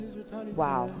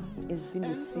wow, it's been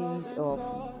a series of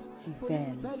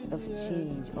events, of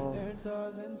change, of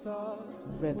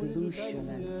revolution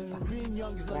and spark,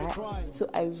 right? So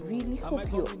I really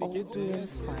hope you're all doing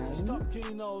fine,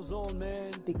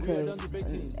 because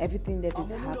everything that is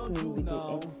happening with the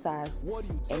NSAS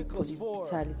and police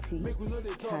brutality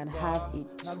can have a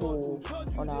toll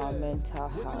on our mental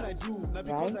health,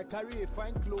 right?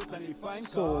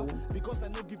 So we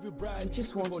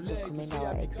just want to document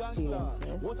our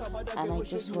experiences, and I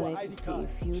just wanted to say a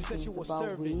few things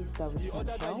about ways that we can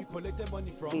help.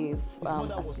 If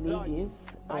as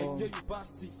ladies,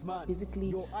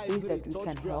 basically ways that we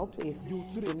can help if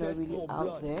you're not really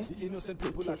out there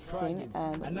protesting,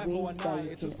 and ways that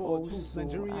you can also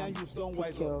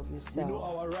take care of yourself,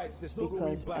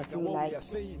 because I feel like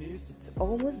it's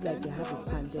almost like they have a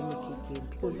pandemic again,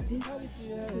 because this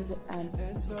is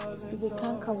if a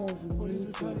canker one we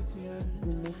need to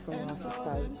remove from our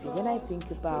society. When I think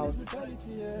about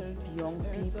young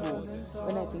people,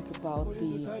 when I think about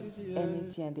the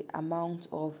energy and the amount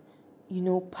of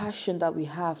passion that we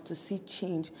have to see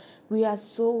change, we are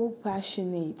so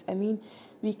passionate. I mean,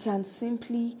 we can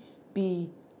simply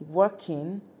be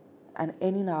working and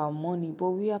earning our money,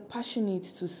 but we are passionate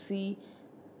to see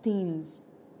things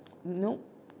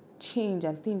change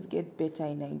and things get better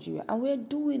in Nigeria, and we're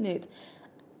doing it.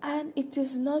 And it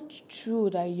is not true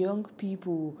that young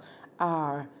people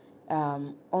are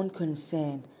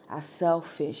unconcerned, are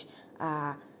selfish,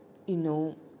 are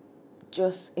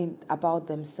just about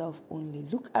themselves only.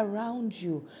 Look around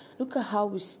you. Look at how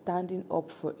we're standing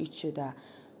up for each other.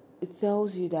 It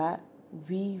tells you that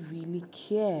we really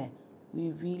care.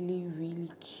 We really,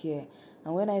 really care.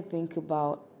 And when I think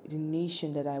about the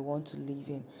nation that I want to live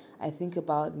in, I think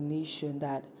about the nation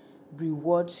that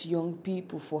rewards young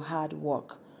people for hard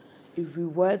work. It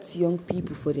rewards young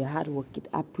people for their hard work. It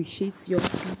appreciates young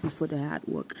people for their hard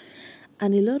work.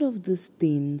 And a lot of these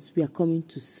things we are coming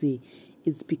to say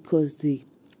is because the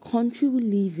country we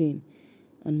live in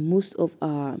and most of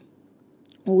our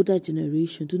older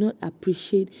generation do not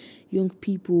appreciate young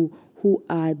people who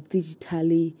are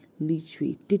digitally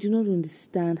literate. They do not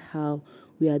understand how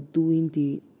we are doing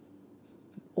the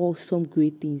awesome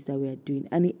great things that we are doing,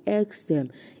 and it irks them,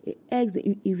 it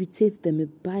irritates them,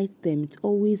 it bites them. It's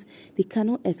always, they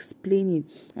cannot explain it,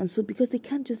 and so because they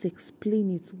can't just explain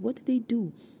it, what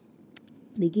do?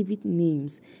 They give it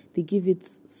names, they give it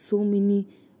so many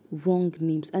wrong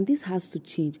names, and this has to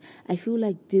change. I feel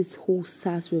like this whole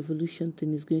SARS revolution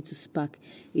thing is going to spark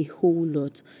a whole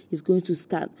lot. It's going to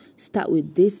start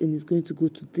with this, and it's going to go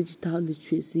to digital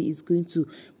literacy. It's going to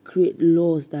create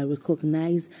laws that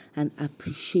recognize and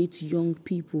appreciate young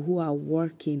people who are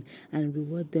working and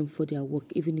reward them for their work,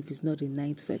 even if it's not a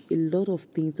 9 to 5. A lot of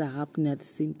things are happening at the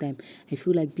same time. I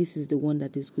feel like this is the one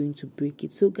that is going to break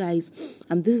it. So guys,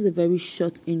 this is a very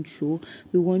short intro.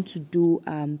 We want to do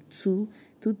two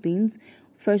things.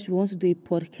 First, we want to do a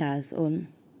podcast on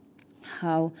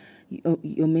how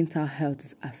your mental health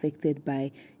is affected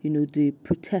by the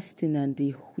protesting and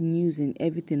the news and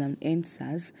everything and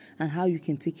NSAS, and how you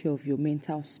can take care of your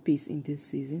mental space in this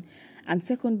season. And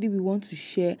secondly, we want to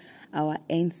share our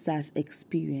NSAS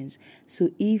experience. So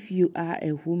if you are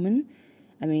a woman,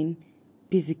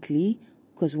 basically,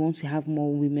 because we want to have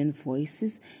more women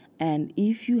voices, and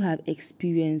if you have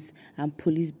experienced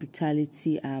police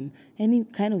brutality, any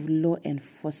kind of law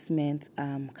enforcement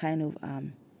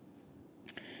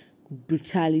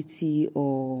brutality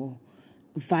or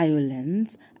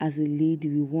violence, as a lady,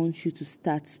 we want you to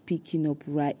start speaking up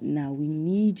right now. We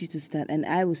need you to start, and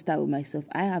I will start with myself.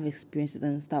 I have experienced it,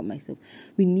 and I'll start myself.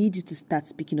 We need you to start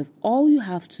speaking up. All you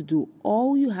have to do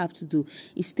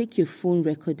is take your phone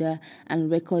recorder and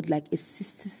record like a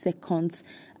 60 seconds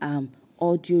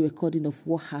audio recording of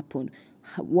what happened.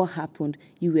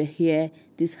 You were here,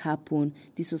 this happened,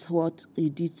 this was what you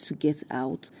did to get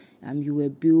out, you were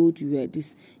billed, you were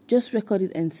this. Just record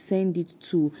it and send it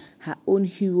to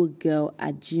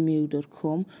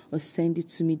herownherogirl@gmail.com, or send it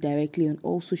to me directly on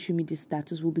all social media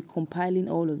status. We'll be compiling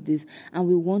all of this, and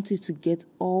we want it to get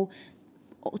all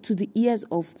to the ears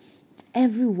of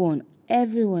everyone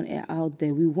out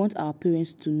there. We want our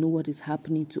parents to know what is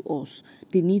happening to us.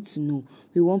 They need to know.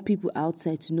 We want people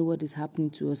outside to know what is happening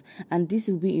to us. And this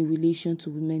will be in relation to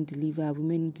Women Deliver.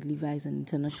 Women Deliver is an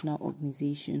international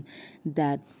organization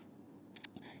that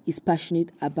is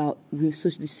passionate about the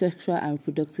sexual and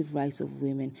reproductive rights of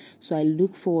women. So I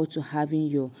look forward to having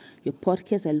your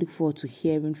podcast. I look forward to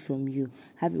hearing from you.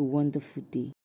 Have a wonderful day.